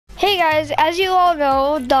Hey guys, as you all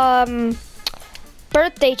know, the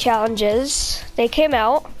birthday challenges, they came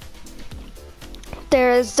out.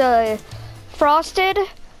 There's the Frosted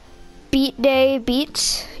Beat Day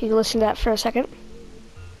Beats. You can listen to that for a second.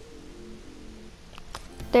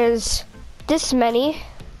 There's this many.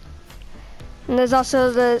 And there's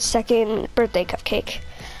also the second birthday cupcake.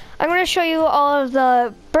 I'm going to show you all of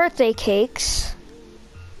the birthday cakes,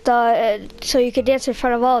 so you could dance in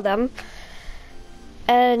front of all of them.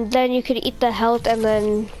 And then you could eat the health and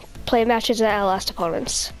then play matches at last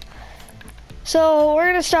opponents. So we're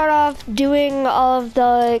gonna start off doing all of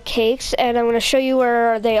the cakes, and I'm gonna show you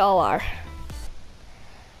where they all are.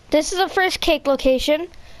 This is the first cake location.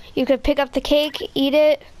 You could pick up the cake, eat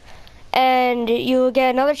it, and you will get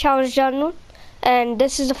another challenge done. And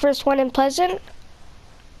this is the first one in Pleasant,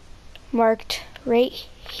 marked right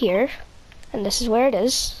here. And this is where it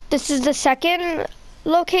is. This is the second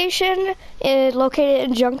location, located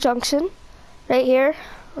in Junk Junction, right here,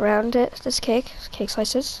 around it, this cake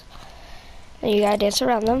slices, and you gotta dance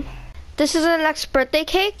around them. This is the next birthday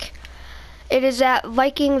cake. It is at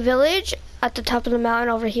Viking Village, at the top of the mountain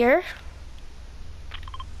over here.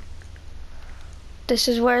 This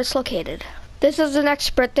is where it's located. This is the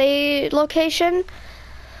next birthday location.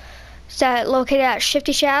 It's located at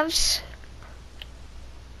Shifty Shavs,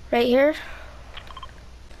 right here.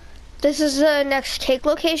 This is the next cake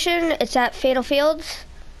location. It's at Fatal Fields,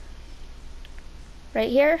 right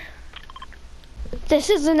here. This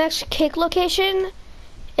is the next cake location.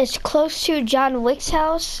 It's close to John Wick's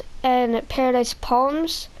house and Paradise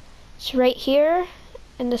Palms. It's right here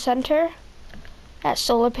in the center at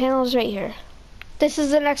Solar Panels right here. This is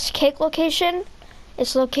the next cake location.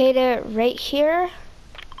 It's located right here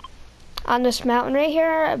on this mountain right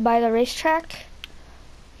here by the racetrack.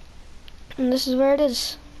 And this is where it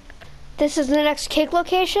is. This is the next cake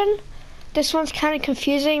location. This one's kind of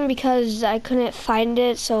confusing because I couldn't find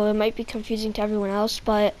it, so it might be confusing to everyone else,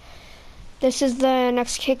 but this is the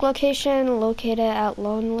next cake location, located at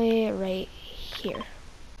Lonely right here.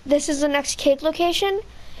 This is the next cake location.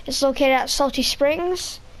 It's located at Salty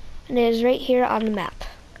Springs, and it is right here on the map.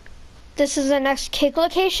 This is the next cake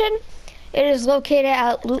location. It is located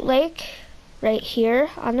at Loot Lake, right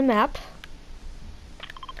here on the map.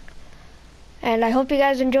 And I hope you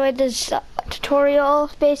guys enjoyed this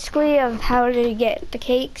tutorial, basically, of how to get the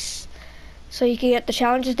cakes so you can get the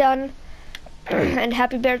challenges done. And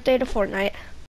happy birthday to Fortnite.